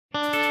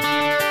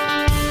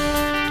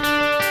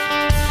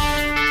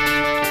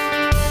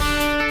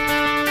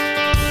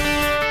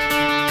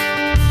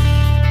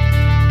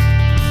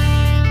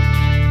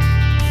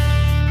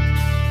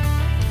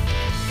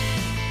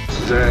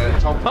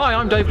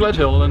I'm Dave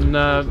Gledhill, and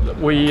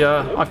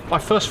I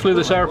first flew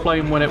this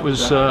aeroplane when it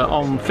was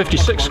on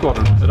 56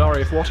 Squadron at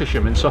RAF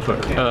Wattisham in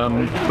Suffolk,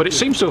 but it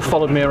seems to have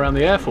followed me around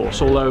the Air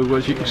Force, although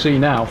as you can see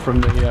now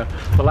from the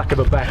lack of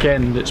a back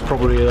end, it's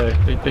probably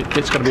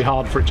it's going to be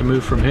hard for it to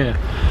move from here.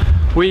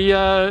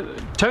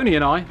 Tony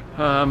and I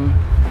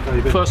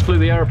first flew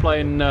the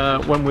aeroplane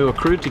when we were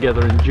crewed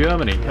together in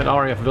Germany at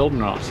RAF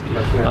Wildenrath,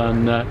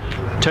 and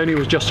Tony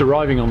was just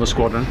arriving on the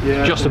squadron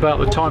just about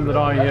the time that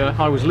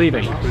I was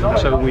leaving,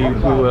 so we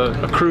were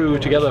a crew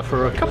together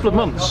for a couple of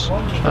months,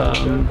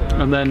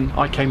 and then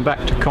I came back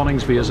to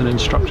Coningsby as an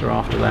instructor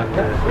after that.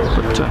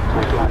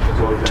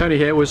 But Tony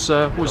here was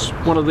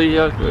one of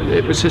the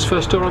it was his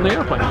first tour on the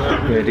aeroplane.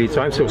 Yeah, indeed.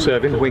 So I'm still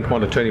serving, Wing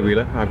Commander Tony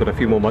Wheeler. I've got a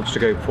few more months to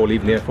go before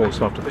leaving the Air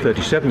Force after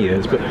 37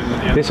 years, but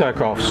this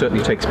aircraft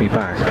certainly takes me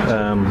back.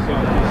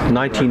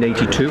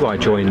 1982 I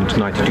joined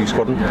 92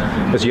 Squadron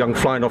as a young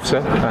flying officer,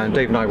 and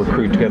Dave and I were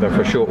crewed together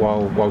for a short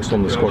while whilst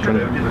on the squadron.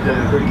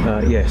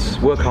 Yes,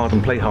 work hard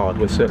and play hard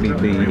was certainly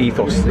the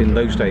ethos in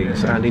those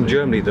days, and in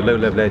Germany the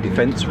low-level air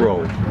defence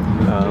role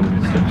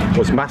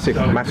was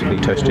massively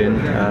touched in.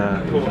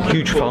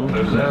 Huge fun.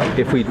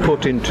 If we'd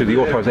put into the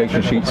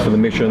authorisation sheets for the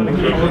mission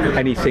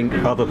anything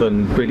other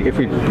than really, if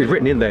we'd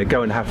written in there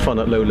go and have fun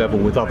at low level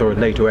with other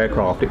NATO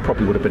aircraft, it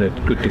probably would have been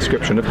a good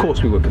description. Of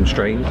course we were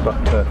constrained, but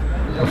the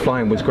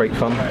flying was great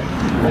fun.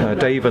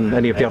 Dave and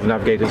any of the other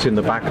navigators in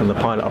the back and the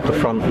pilot up the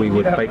front, we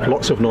would make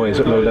lots of noise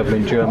at low level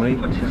in Germany.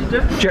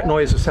 Jet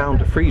noise, a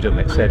sound of freedom,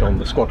 it said on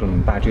the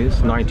squadron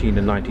badges, 19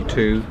 and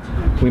 92.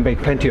 We made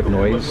plenty of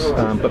noise,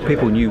 but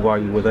people knew why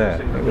we were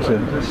there. It was a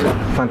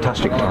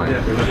fantastic time.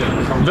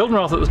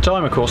 Wildenrath at the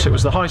time, of course, it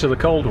was the height of the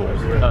Cold War.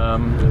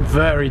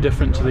 Very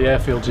different to the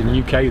airfields in the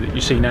UK that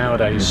you see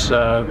nowadays.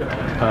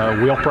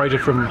 We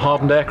operated from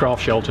hardened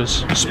aircraft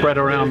shelters spread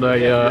around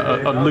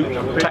a loop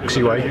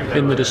taxiway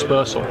in the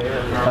dispersal,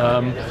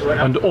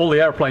 and all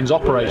the airplanes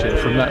operated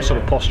from that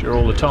sort of posture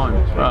all the time.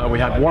 We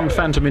had one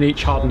Phantom in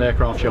each hardened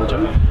aircraft shelter.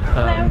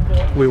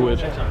 We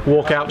would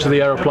walk out to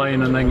the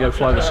aeroplane and then go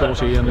fly the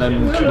sortie and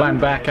then land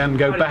back and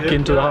go back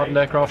into the hardened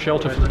aircraft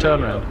shelter for the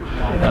turnaround.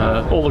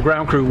 All the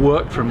ground crew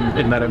worked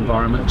in that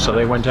environment, so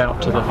they went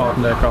out to the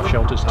hardened aircraft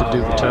shelters to do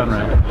the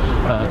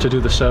turnaround, to do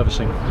the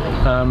servicing.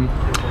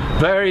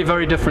 Very,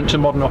 very different to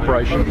modern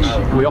operations.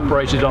 We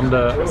operated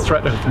under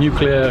threat of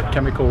nuclear,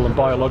 chemical and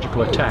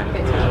biological attack,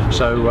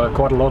 so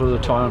quite a lot of the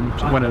time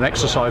when an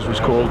exercise was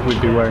called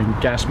we'd be wearing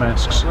gas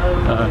masks,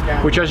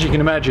 which, as you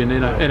can imagine,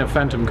 in a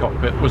Phantom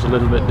cockpit was a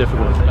little bit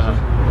difficult.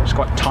 It's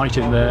quite tight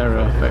in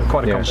there,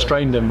 quite a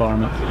constrained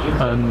environment,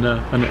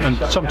 and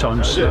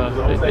sometimes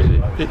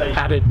it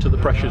added to the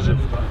pressures of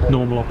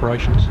normal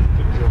operations.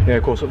 Yeah,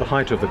 of course, at the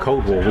height of the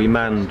Cold War we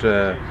manned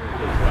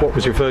what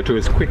was referred to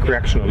as quick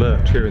reaction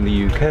alert here in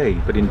the UK,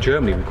 but in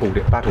Germany we called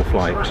it battle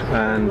flight,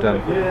 and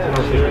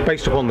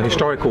based upon the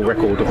historical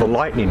record of the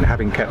Lightning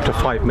having kept a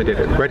 5-minute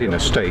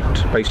readiness state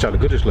based out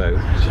of Gütersloh,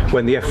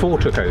 when the F4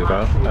 took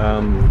over,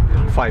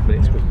 5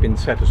 minutes was been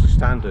set as the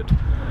standard.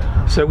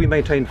 So we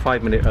maintained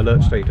 5-minute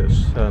alert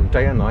status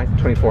day and night,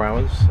 24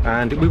 hours,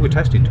 and we were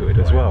tested to it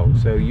as well.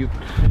 So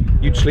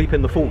you'd sleep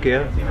in the full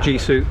gear,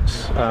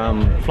 G-suits,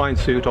 flying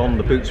suit on,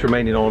 the boots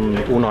remaining on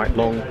all night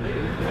long,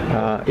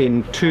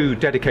 in 2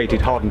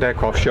 dedicated hardened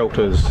aircraft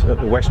shelters at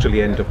the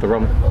westerly end of the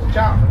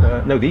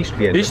the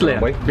easterly end of the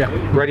runway,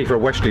 ready for a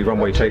westerly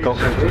runway takeoff.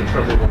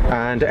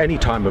 And any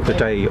time of the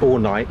day or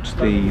night,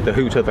 the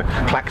hooter, the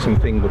klaxon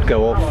thing would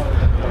go off.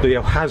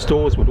 The HAZ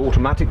doors would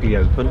automatically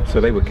open,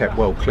 so they were kept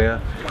well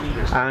clear.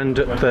 And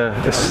at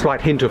the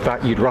slight hint of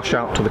that, you'd rush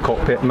out to the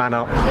cockpit, man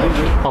up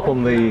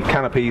on the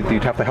canopy.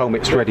 You'd have the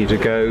helmets ready to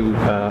go.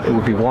 It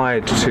would be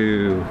wired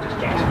to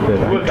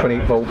the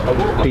 28-volt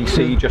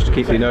DC just to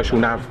keep the inertial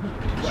nav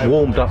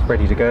warmed up,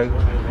 ready to go.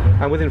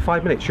 And within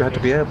 5 minutes you had to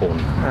be airborne,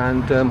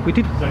 and we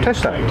did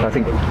test that. I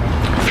think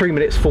 3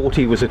 minutes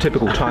 40 was a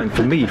typical time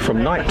for me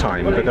from night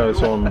time,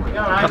 because on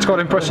that's quite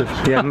impressive.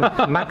 Yeah,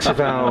 max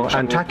eval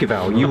and tac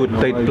eval,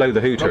 they'd blow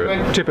the hooter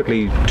at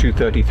typically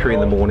 2:33 in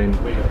the morning,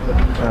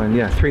 and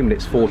yeah, 3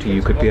 minutes 40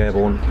 you could be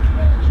airborne.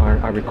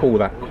 I recall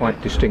that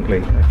quite distinctly.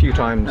 A few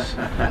times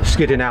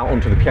skidding out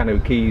onto the piano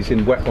keys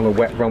on a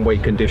wet runway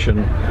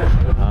condition,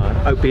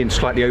 being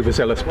slightly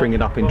overzealous,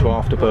 bringing up into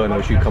afterburner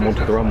as you come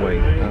onto the runway.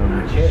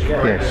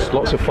 Yes,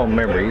 lots of fond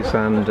memories,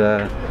 and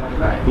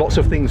lots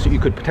of things that you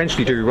could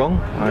potentially do wrong.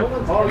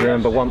 I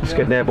remember once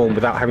getting airborne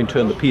without having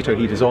turned the pitot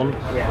heaters on,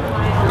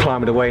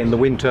 climbing away in the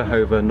winter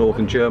over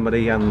northern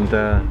Germany, and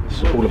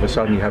all of a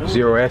sudden you have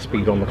 0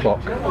 airspeed on the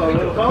clock.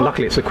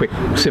 Luckily it's a quick,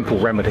 simple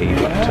remedy,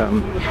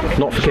 but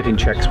not forgetting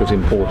checks was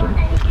important.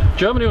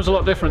 Germany was a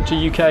lot different to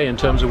UK in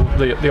terms of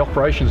the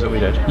operations that we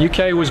did.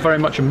 UK was very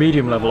much a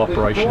medium level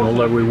operation,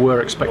 although we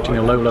were expecting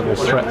a low level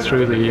threat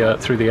through the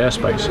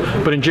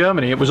airspace. But in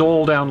Germany it was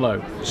all down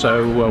low,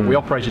 so we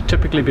operated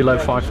typically below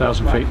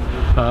 5,000 feet,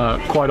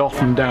 quite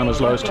often down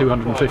as low as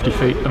 250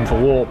 feet, and for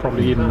war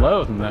probably even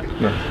lower than that.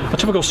 Yeah. A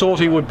typical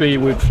sortie would be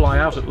we'd fly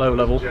out at low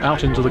level,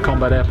 out into the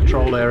combat air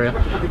patrol area,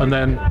 and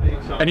then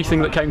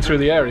anything that came through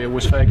the area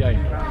was fair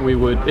game. We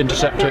would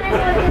intercept it.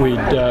 We'd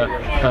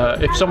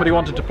if somebody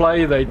wanted to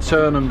play, they'd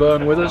turn and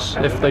burn with us.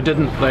 If they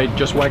didn't, they'd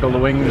just waggle the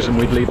wings and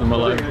we'd leave them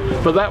alone.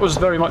 But that was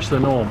very much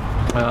the norm.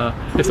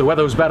 If the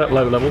weather was bad at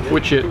low level,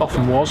 which it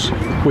often was,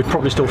 we'd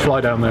probably still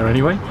fly down there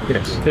anyway.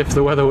 Yes. If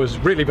the weather was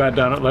really bad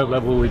down at low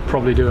level, we'd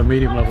probably do a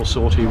medium level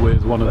sortie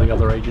with one of the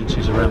other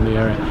agencies around the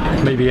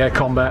area. Maybe air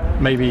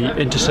combat, maybe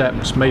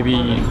intercepts,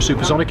 maybe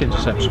supersonic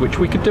intercepts, which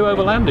we could do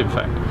over land, in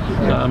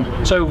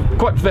fact. So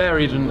quite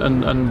varied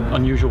and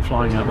unusual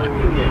flying out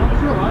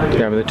there.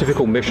 Yeah, the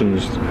typical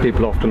missions,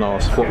 people often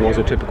ask what was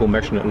a typical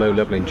mission at low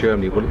level in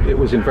Germany. Well, it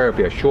was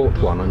invariably a short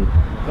one, and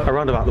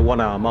around about the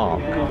 1 hour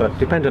mark, but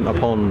dependent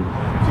upon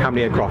how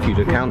many aircraft you'd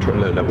encounter at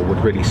low level would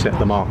really set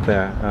the mark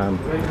there.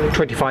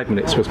 25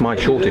 minutes was my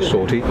shortest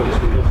sortie.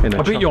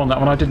 I beat you on that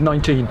one, I did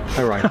 19.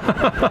 Oh,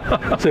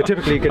 right. So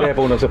typically you get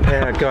airborne as a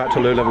pair, go out to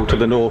low level to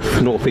the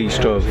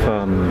northeast of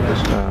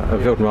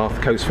Wildenrath,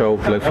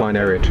 Coesfeld, low flying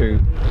area 2.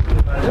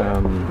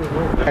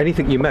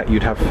 Anything you met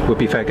would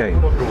be fair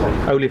game.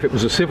 Only if it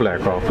was a civil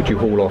aircraft would you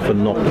haul off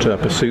and not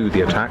pursue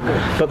the attack,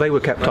 but they were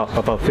kept up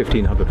above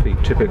 1,500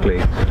 feet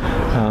typically.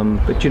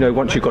 But you know,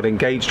 once you got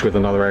engaged with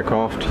another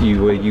aircraft,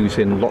 you were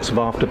using lots of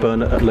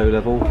afterburner at low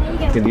level.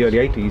 In the early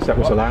 80s that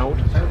was allowed,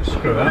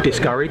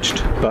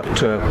 discouraged, but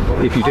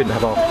if you didn't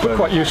have afterburner,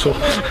 quite useful.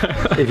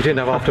 if you didn't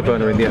have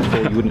afterburner in the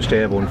S4, you wouldn't stay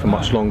airborne for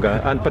much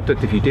longer. But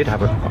if you did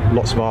have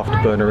lots of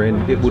afterburner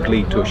in, it would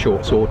lead to a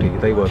short sortie.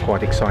 They were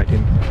quite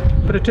exciting.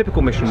 But a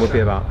typical mission would be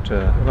about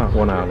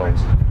 1 hour long.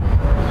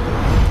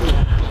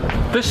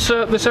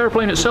 This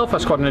aeroplane itself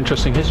has quite an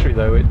interesting history,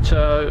 though.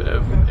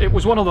 It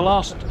was one of the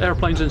last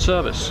airplanes in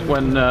service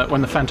when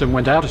the Phantom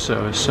went out of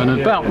service, and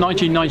in about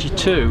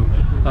 1992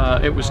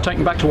 it was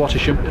taken back to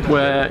Wattisham,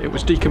 where it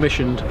was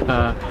decommissioned,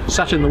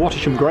 sat in the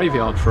Wattisham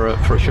graveyard for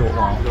a short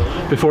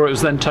while, before it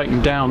was then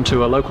taken down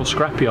to a local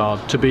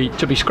scrapyard to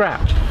be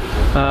scrapped.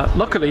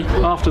 Luckily,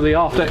 after the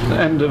aft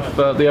end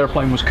of the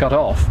aeroplane was cut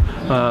off,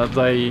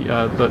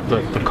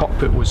 the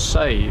cockpit was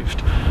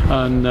saved,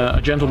 and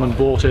a gentleman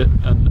bought it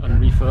and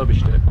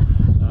refurbished it.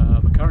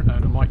 The current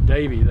owner, Mike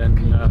Davey, then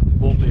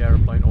bought the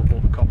aeroplane, or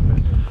bought the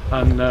cockpit,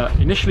 and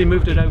initially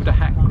moved it over to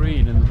Hack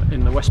Green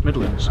in the West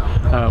Midlands,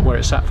 where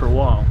it sat for a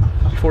while,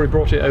 before he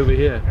brought it over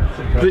here.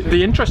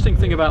 The interesting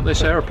thing about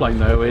this aeroplane,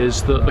 though,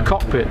 is that the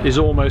cockpit is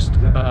almost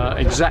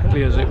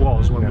exactly as it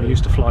was when we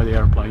used to fly the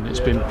aeroplane. It's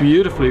been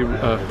beautifully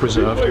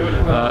preserved.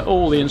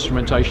 All the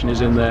instrumentation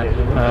is in there.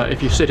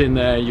 If you sit in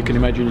there, you can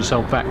imagine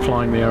yourself back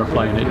flying the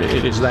aeroplane.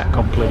 It is that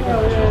complete.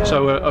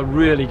 So a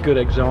really good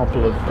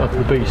example of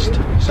the beast,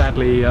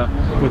 sadly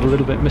with a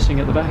little bit missing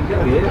at the back.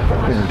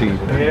 Indeed.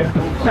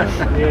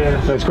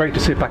 So it's great to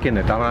sit back in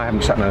it. I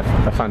haven't sat in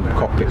a Phantom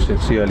cockpit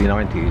since the early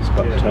 90s,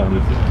 but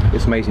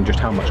it's amazing just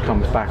how much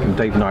comes back, and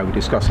Dave and I were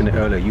discussing it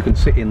earlier. You can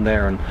sit in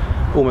there and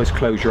almost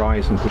close your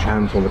eyes and put your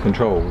hands on the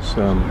controls.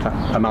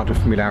 That amount of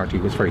familiarity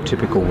was very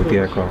typical with the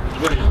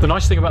aircraft. The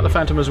nice thing about the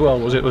Phantom as well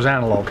was it was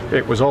analogue.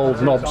 It was all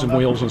knobs and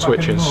wheels and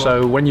switches,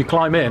 so when you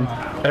climb in,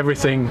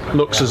 everything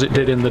looks as it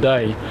did in the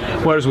day.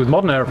 Whereas with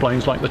modern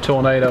airplanes like the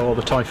Tornado or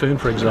the Typhoon,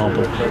 for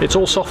example, it's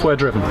all software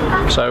driven.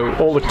 So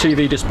all the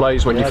TV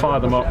displays, when you fire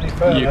them up,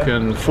 you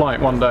can fly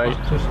it one day,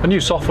 a new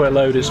software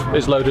load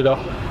is loaded up,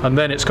 and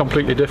then it's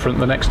completely different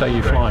the next day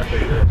you fly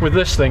it. With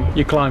this thing,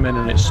 you climb in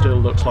and it still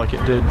looks like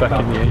it did back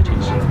in the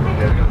 80s.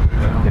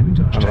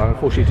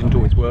 Unfortunately, it didn't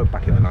always work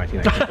back in the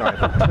 1980s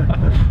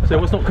either. So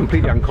it was not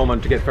completely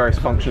uncommon to get various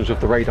functions of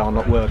the radar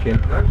not working.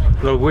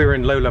 Though we were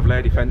in low-level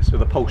air defence, so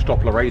the pulse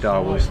Doppler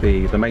radar was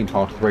the main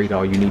part of the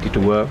radar you needed to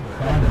work.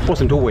 It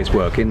wasn't always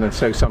working, and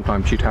so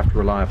sometimes you'd have to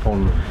rely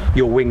upon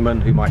your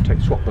wingman, who might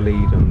swap the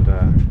lead and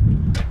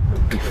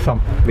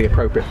thump the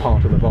appropriate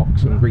part of the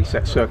box and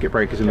reset circuit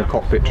breakers in the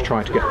cockpit to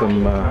try to get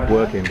them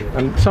working.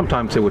 And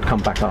sometimes they would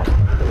come back up.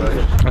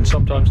 And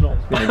sometimes not.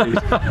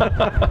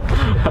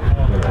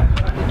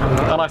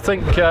 And I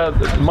think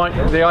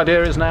the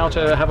idea is now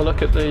to have a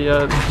look at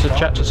to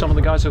chat to some of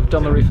the guys who've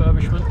done the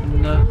refurbishment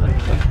and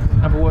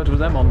have a word with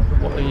them on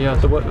what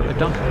the work that they've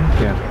done.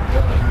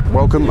 Yeah.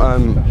 Welcome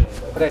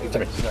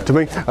to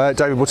me,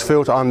 David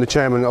Butterfield. I'm the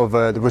chairman of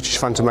the British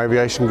Phantom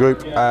Aviation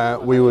Group.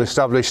 We were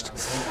established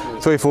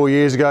 3 or 4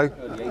 years ago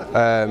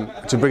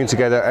to bring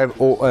together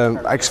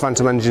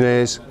ex-Phantom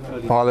engineers,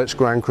 pilots,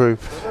 ground crew,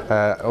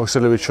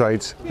 auxiliary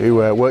trades who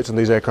worked on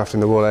these aircraft in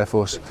the Royal Air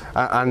Force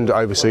and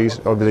overseas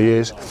over the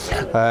years,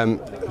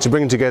 to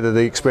bring together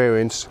the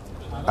experience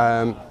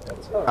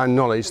and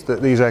knowledge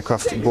that these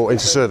aircraft brought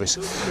into service.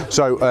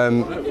 So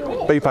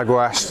BPAG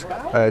were asked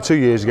 2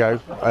 years ago,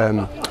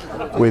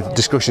 with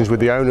discussions with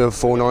the owner of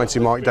 490,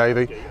 Mike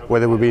Davey,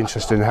 whether we'd be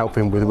interested in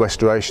helping with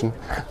restoration,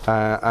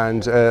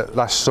 and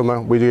last summer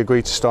we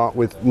agreed to start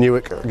with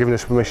Newark, giving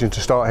us permission to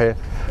start here.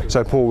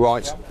 So Paul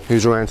Wright,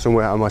 who's around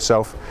somewhere, and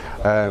myself,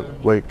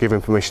 we're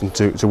given permission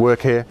to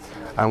work here,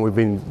 and we've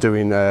been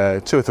doing 2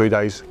 or 3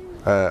 days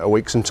a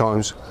week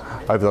sometimes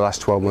over the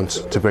last 12 months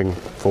to bring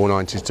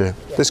 490 to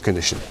this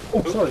condition.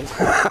 Oh, sorry.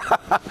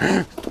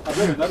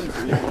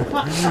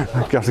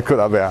 You have to cut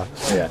that bit out.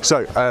 Yeah.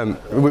 So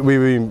we've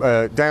been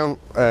down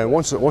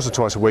once or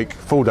twice a week,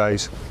 full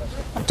days,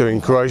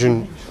 doing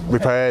corrosion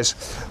repairs,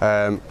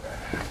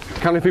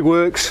 Canopy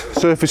works,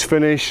 surface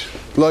finish,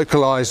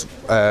 localised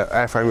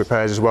airframe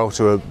repairs as well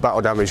to a battle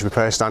damage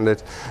repair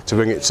standard to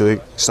bring it to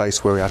the stage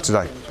where we are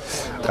today.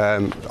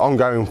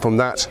 Ongoing from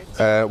that,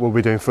 we'll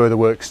be doing further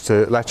works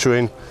to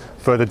lettering,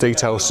 further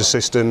details to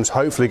systems,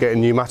 hopefully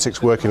getting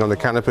pneumatics working on the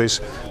canopies,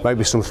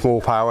 maybe some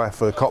small power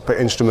for the cockpit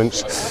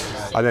instruments.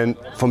 And then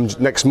from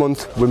next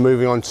month we're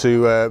moving on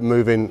to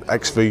moving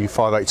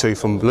XV490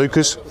 from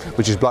Lucas,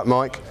 which is Black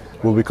Mike.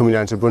 We'll be coming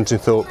down to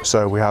Bruntingthorpe,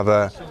 so we have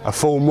a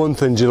full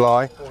month in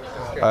July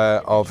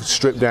of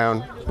stripped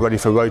down, ready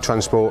for road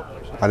transport,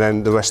 and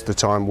then the rest of the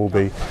time will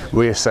be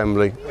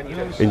reassembly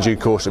in due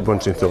course at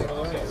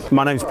Bruntingthorpe.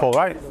 My name's Paul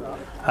Wright,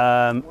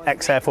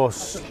 ex-Air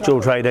Force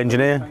dual trade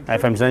engineer,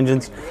 airframes and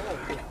engines.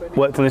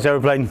 Worked on this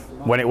aeroplane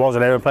when it was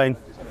an aeroplane.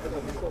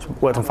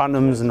 Worked on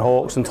Phantoms and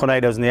Hawks and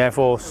Tornadoes in the Air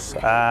Force,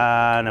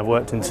 and I've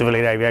worked in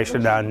civilian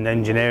aviation and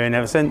engineering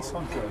ever since.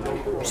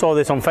 Saw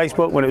this on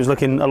Facebook when it was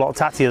looking a lot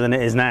tattier than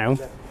it is now,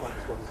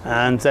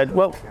 and said,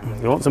 well,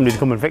 if you want somebody to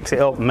come and fix it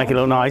up and make it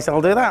look nice,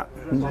 I'll do that.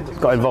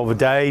 Got involved with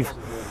Dave.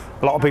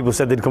 A lot of people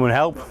said they'd come and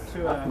help.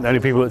 The only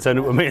people that turned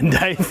up were me and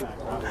Dave.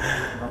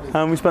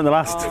 And we spent the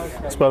last,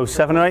 I suppose,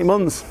 7 or 8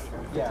 months,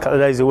 a couple of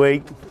days a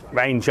week,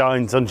 rain,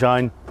 shine,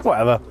 sunshine,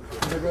 whatever,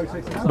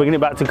 bringing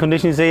it back to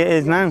conditions it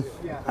is now.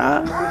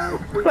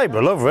 Labour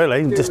of love,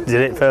 really. Just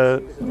did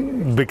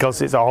it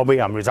because it's a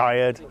hobby. I'm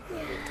retired.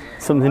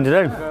 Something to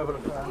do.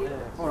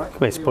 Come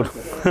here, Spud.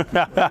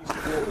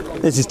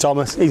 This is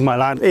Thomas. He's my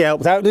lad. He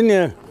helped out, didn't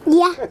you?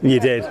 Yeah. You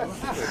did.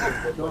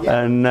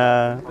 And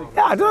yeah,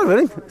 I don't know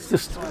really. It's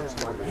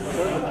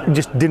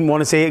just didn't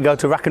want to see it go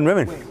to rack and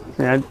ruin.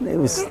 You know, it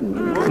was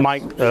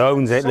Mike that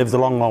owns it, lives a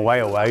long, long way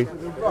away,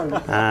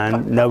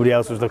 and nobody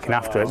else was looking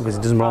after it because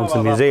it doesn't belong to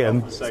the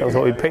museum. So I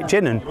thought we'd pitch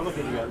in, and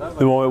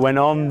the more it went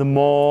on, the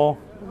more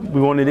we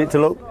wanted it to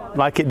look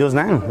like it does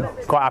now.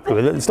 Quite happy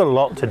with it. There's still a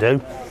lot to do,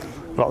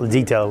 a lot of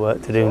detail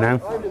work to do now.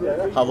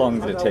 How long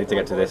did it take to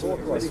get to this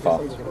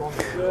far?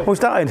 We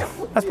started,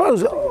 I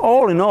suppose,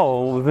 all in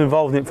all, we've been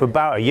involved in it for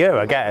about a year,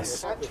 I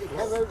guess.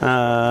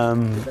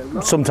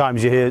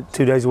 Sometimes you're here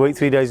 2 days a week,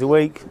 3 days a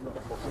week.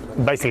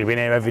 Basically been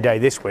here every day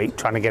this week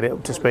trying to get it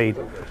up to speed,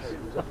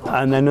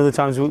 and then other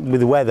times with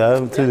the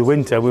weather through the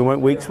winter we went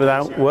weeks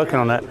without working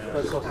on it.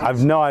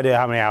 I've no idea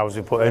how many hours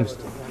we put in.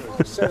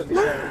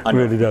 I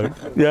really don't.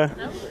 Yeah,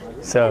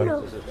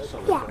 so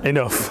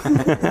enough.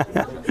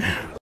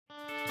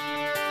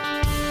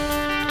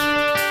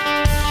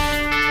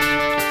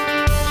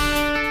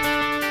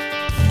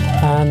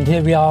 And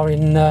here we are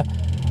in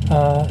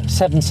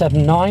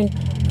 779,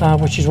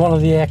 which is one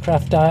of the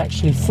aircraft I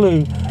actually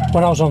flew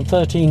when I was on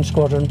 13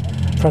 Squadron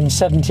from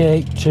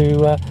 78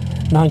 to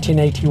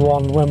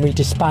 1981 when we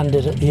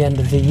disbanded at the end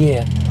of the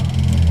year.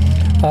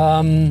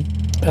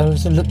 It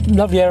was a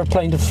lovely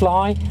aeroplane to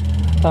fly.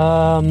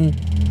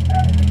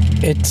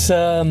 It's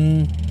a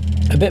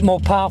bit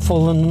more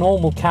powerful than a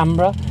normal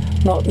Canberra,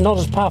 not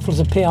as powerful as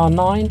a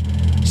PR9,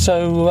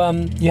 so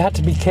you had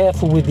to be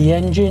careful with the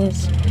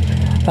engines.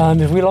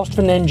 If we lost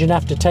an engine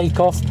after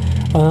takeoff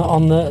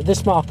on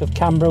this mark of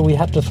Canberra, we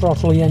had to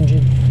throttle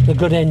the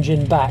good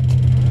engine back,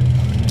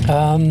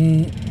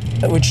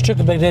 which took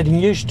a bit getting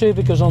used to,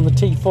 because on the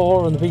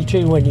T4 and the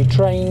B2 when you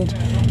trained,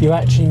 you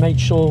actually made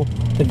sure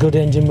the good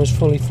engine was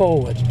fully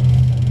forward.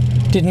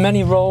 Did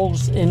many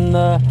roles in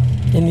the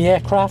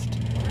aircraft,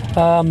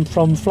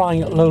 from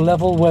flying at low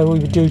level where we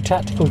would do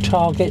tactical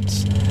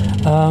targets,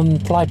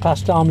 fly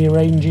past army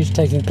ranges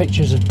taking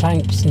pictures of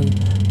tanks and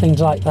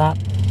things like that.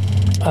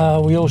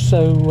 We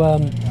also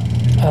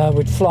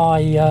would fly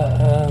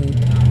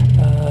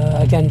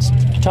against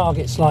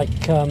targets like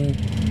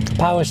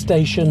power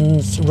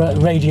stations,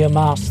 radio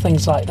masts,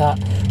 things like that,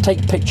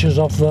 take pictures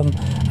of them,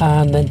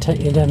 and then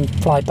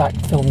fly back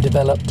film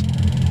developed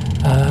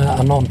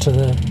and onto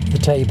the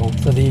table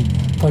for the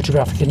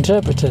photographic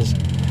interpreters.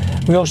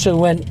 We also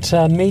went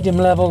medium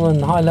level and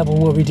high level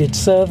where we did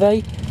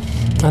survey,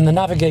 and the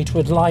navigator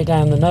would lie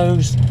down the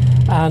nose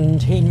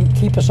and he'd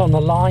keep us on the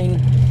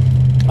line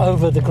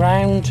over the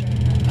ground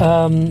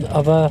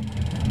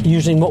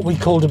using what we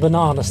called a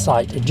banana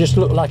sight. It just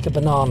looked like a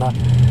banana,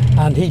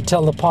 and he'd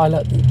tell the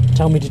pilot,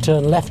 tell me to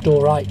turn left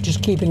or right,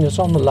 just keeping us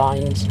on the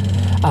lines,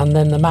 and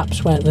then the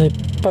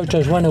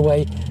photos went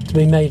away to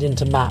be made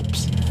into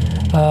maps.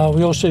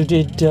 We also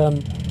did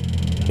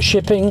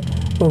shipping,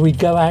 where we'd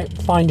go out,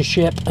 find a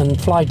ship and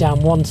fly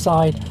down one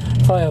side,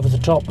 fly over the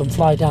top and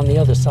fly down the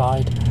other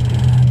side.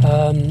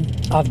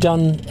 I've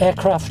done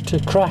aircraft to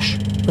crash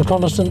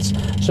reconnaissance,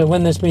 so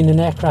when there's been an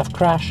aircraft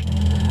crash,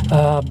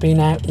 been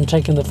out and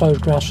taken the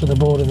photographs for the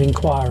Board of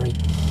Inquiry.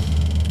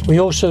 We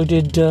also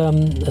did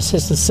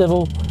assist the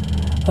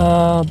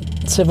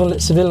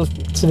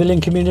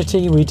civilian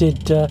community. We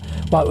did,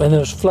 like when there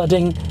was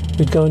flooding,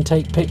 we'd go and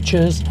take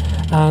pictures,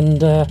 and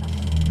the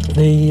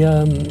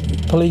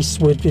police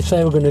would, if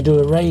they were going to do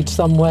a raid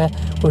somewhere,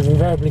 would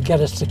invariably get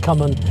us to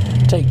come and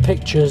take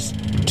pictures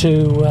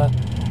for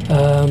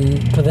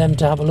them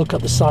to have a look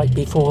at the site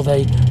before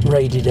they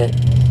raided it.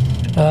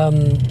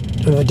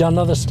 We've done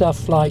other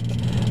stuff like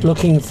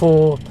looking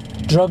for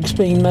drugs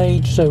being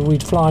made, so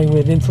we'd fly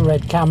with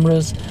infrared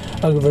cameras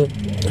over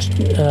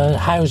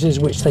houses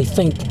which they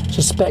think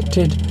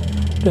suspected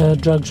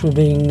drugs were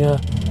being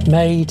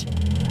made,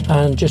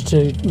 and just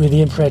with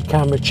the infrared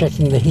camera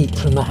checking the heat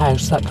from the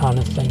house, that kind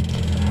of thing.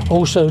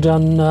 Also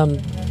done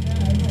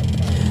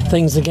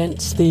things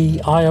against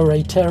the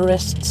IRA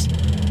terrorists.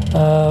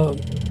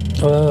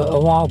 A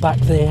while back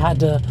they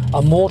had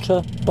a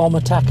mortar bomb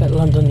attack at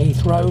London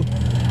Heathrow,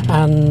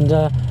 and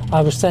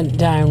I was sent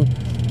down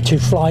to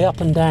fly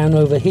up and down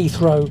over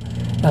Heathrow,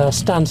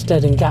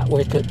 Stansted and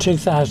Gatwick at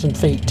 2,000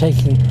 feet,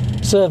 taking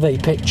survey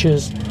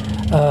pictures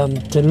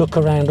to look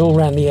around all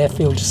around the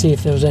airfield to see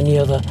if there was any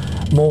other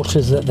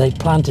mortars that they'd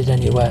planted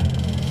anywhere.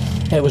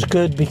 It was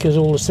good because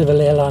all the civil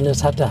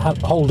airliners had to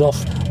hold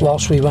off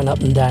whilst we went up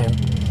and down.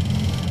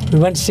 We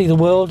went to see the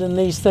world in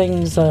these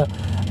things. I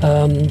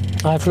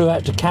flew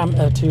out to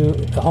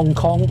Hong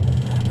Kong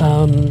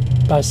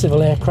by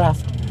civil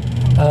aircraft,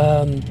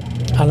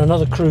 and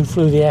another crew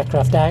flew the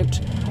aircraft out.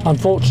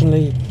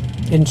 Unfortunately,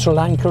 in Sri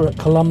Lanka at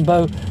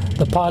Colombo,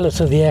 the pilot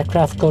of the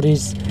aircraft got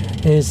his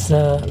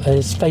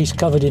face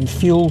covered in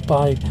fuel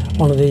by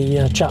one of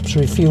the chaps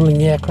refueling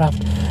the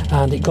aircraft,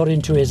 and it got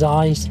into his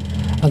eyes.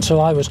 And so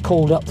I was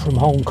called up from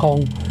Hong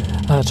Kong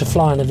to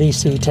fly on a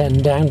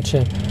VC-10 down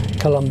to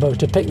Colombo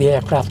to pick the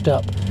aircraft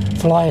up,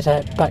 fly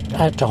it back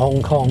out to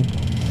Hong Kong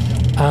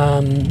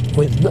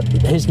with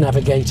his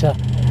navigator,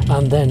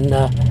 and then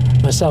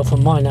myself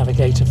and my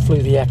navigator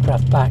flew the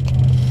aircraft back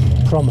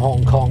from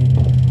Hong Kong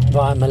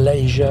via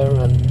Malaysia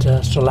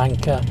and Sri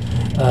Lanka,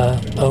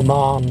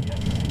 Oman,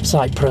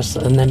 Cyprus,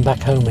 and then back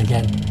home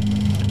again.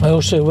 I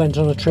also went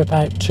on a trip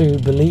out to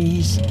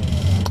Belize.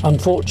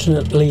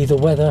 Unfortunately, the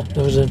weather,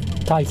 there was a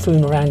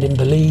typhoon around in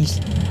Belize,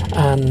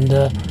 and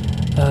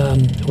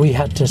we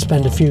had to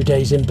spend a few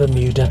days in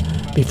Bermuda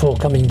before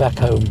coming back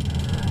home.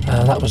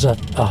 That was a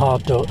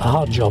hard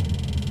job.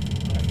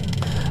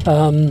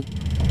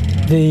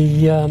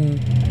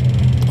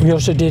 We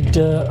also did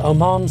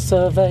Oman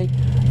survey,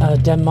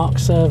 Denmark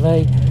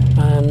survey,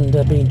 and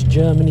been to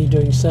Germany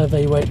doing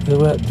survey work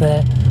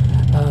there.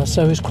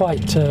 So it was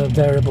quite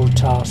variable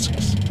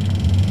tasks.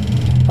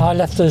 I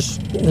left the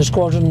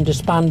squadron,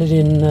 disbanded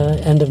in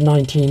end of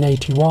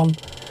 1981,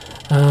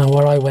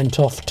 where I went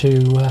off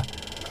to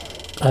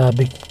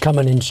become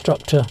an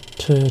instructor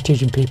to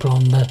teaching people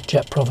on the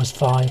Jet Provost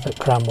 5 at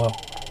Cranwell.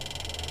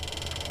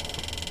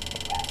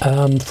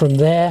 From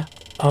there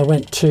I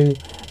went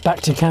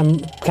back to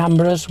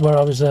Canberra's, where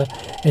I was an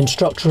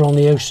instructor on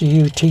the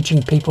OCU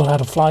teaching people how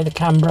to fly the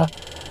Canberra,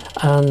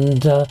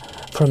 and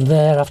from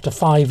there, after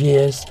 5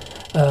 years,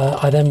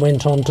 I then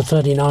went on to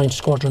 39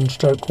 Squadron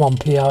Stroke 1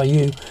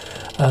 PRU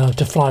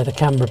to fly the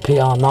Canberra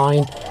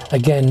PR9,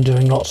 again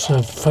doing lots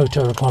of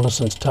photo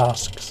reconnaissance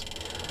tasks.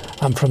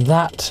 And from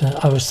that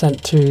I was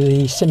sent to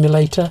the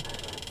simulator,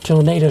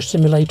 Tornado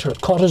Simulator at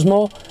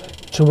Cottesmore,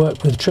 to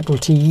work with Triple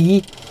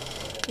TE.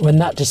 When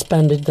that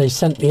disbanded, they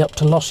sent me up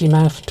to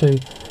Lossiemouth to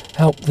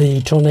help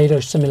the Tornado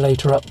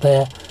Simulator up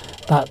there,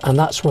 and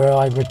that's where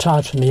I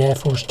retired from the Air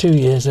Force 2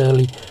 years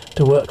early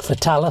to work for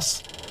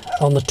Thales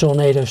on the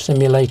Tornado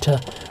Simulator,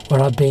 where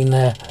I've been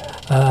there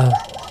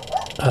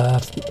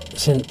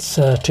since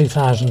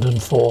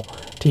 2004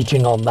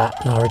 teaching on that,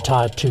 and I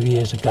retired 2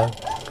 years ago.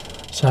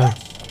 So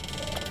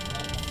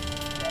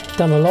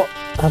done a lot,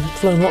 I've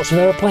flown lots of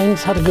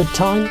aeroplanes, had a good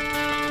time,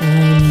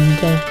 and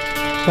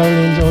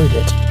thoroughly enjoyed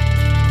it.